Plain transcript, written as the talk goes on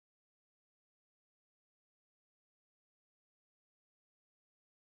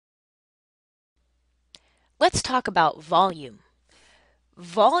Let's talk about volume.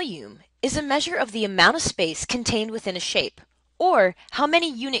 Volume is a measure of the amount of space contained within a shape, or how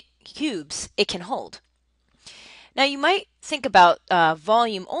many unit cubes it can hold. Now you might think about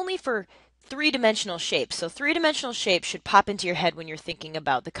volume only for three-dimensional shapes. So three-dimensional shapes should pop into your head when you're thinking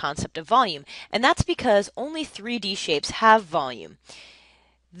about the concept of volume, and that's because only 3D shapes have volume.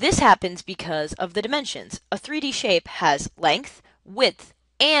 This happens because of the dimensions. A 3D shape has length, width,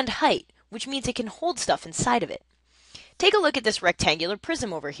 and height, which means it can hold stuff inside of it. Take a look at this rectangular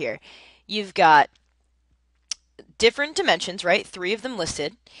prism over here. You've got different dimensions, right? 3 of them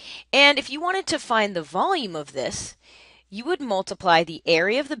listed. And if you wanted to find the volume of this, you would multiply the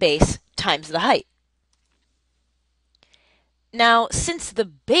area of the base times the height. Now, since the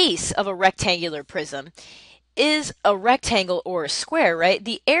base of a rectangular prism is a rectangle or a square, right?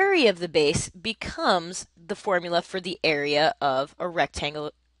 The area of the base becomes the formula for the area of a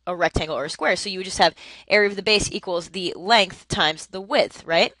rectangle or a square. So you would just have area of the base equals the length times the width,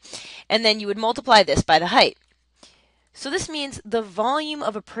 right? And then you would multiply this by the height. So this means the volume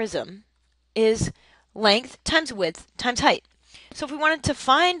of a prism is length times width times height. So if we wanted to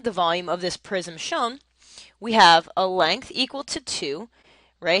find the volume of this prism shown, we have a length equal to 2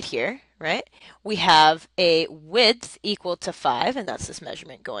 right here, right? We have a width equal to 5, and that's this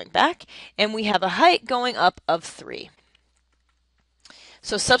measurement going back, and we have a height going up of 3.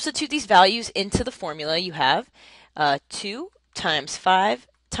 So substitute these values into the formula. You have 2 times 5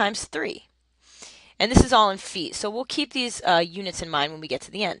 times 3. And this is all in feet, so we'll keep these units in mind when we get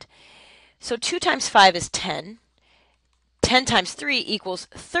to the end. So 2 times 5 is 10. 10 times 3 equals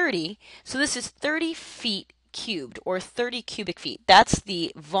 30. So this is 30 feet cubed, or 30 cubic feet. That's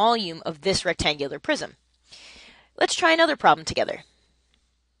the volume of this rectangular prism. Let's try another problem together.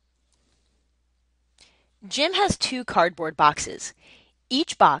 Jim has 2 cardboard boxes.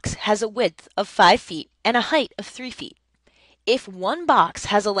 Each box has a width of 5 feet and a height of 3 feet. If one box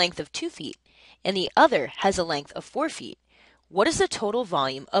has a length of 2 feet and the other has a length of 4 feet, what is the total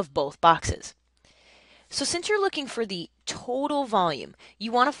volume of both boxes? So since you're looking for the total volume,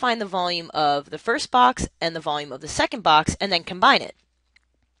 you want to find the volume of the first box and the volume of the second box and then combine it.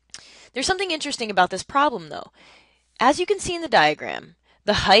 There's something interesting about this problem though. As you can see in the diagram,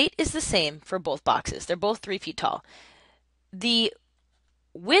 the height is the same for both boxes. They're both 3 feet tall. The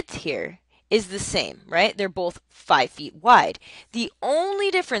width here is the same, right? They're both 5 feet wide. The only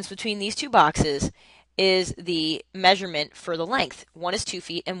difference between these two boxes is the measurement for the length. One is 2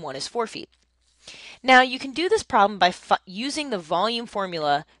 feet and one is 4 feet. Now you can do this problem by using the volume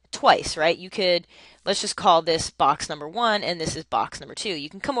formula twice, right? You could, let's just call this box number 1 and this is box number 2. You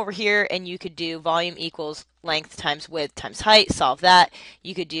can come over here and you could do volume equals length times width times height, solve that.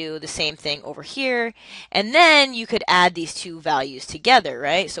 You could do the same thing over here, and then you could add these two values together,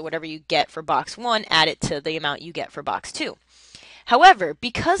 right? So whatever you get for box 1, add it to the amount you get for box 2. However,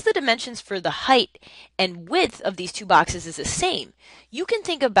 because the dimensions for the height and width of these two boxes is the same, you can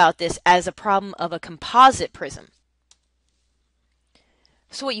think about this as a problem of a composite prism.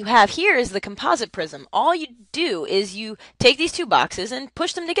 So what you have here is the composite prism. All you do is you take these two boxes and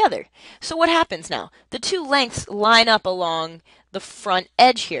push them together. So what happens now? The two lengths line up along the front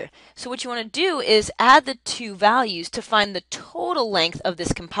edge here. So what you want to do is add the two values to find the total length of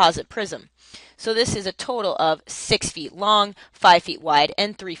this composite prism. So this is a total of 6 feet long, 5 feet wide,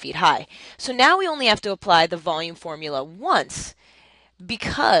 and 3 feet high. So now we only have to apply the volume formula once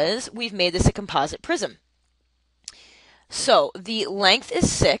because we've made this a composite prism. So the length is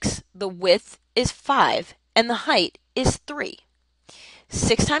 6, the width is 5, and the height is 3.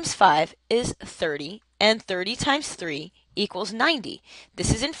 6 times 5 is 30, and 30 times 3 equals 90.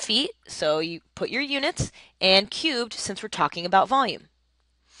 This is in feet, so you put your units, and cubed since we're talking about volume.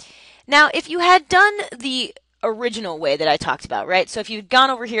 Now, if you had done the original way that I talked about, right? So if you'd gone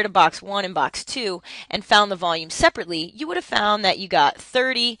over here to box 1 and box 2 and found the volume separately, you would have found that you got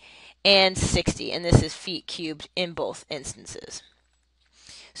 30 and 60, and this is feet cubed in both instances.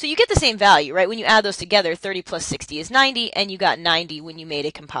 So you get the same value, right? When you add those together, 30 plus 60 is 90, and you got 90 when you made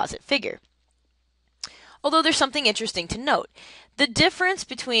a composite figure. Although there's something interesting to note. The difference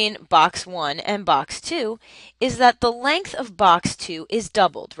between box 1 and box 2 is that the length of box 2 is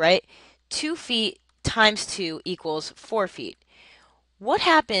doubled, right? 2 feet times 2 equals 4 feet. What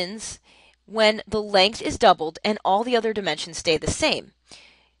happens when the length is doubled and all the other dimensions stay the same?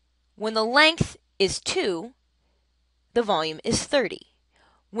 When the length is 2, the volume is 30.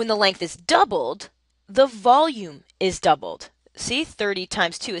 When the length is doubled, the volume is doubled. See, 30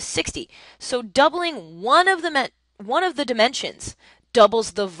 times 2 is 60. So doubling one of the dimensions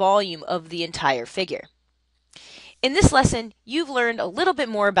doubles the volume of the entire figure. In this lesson, you've learned a little bit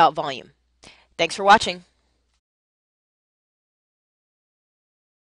more about volume. Thanks for watching.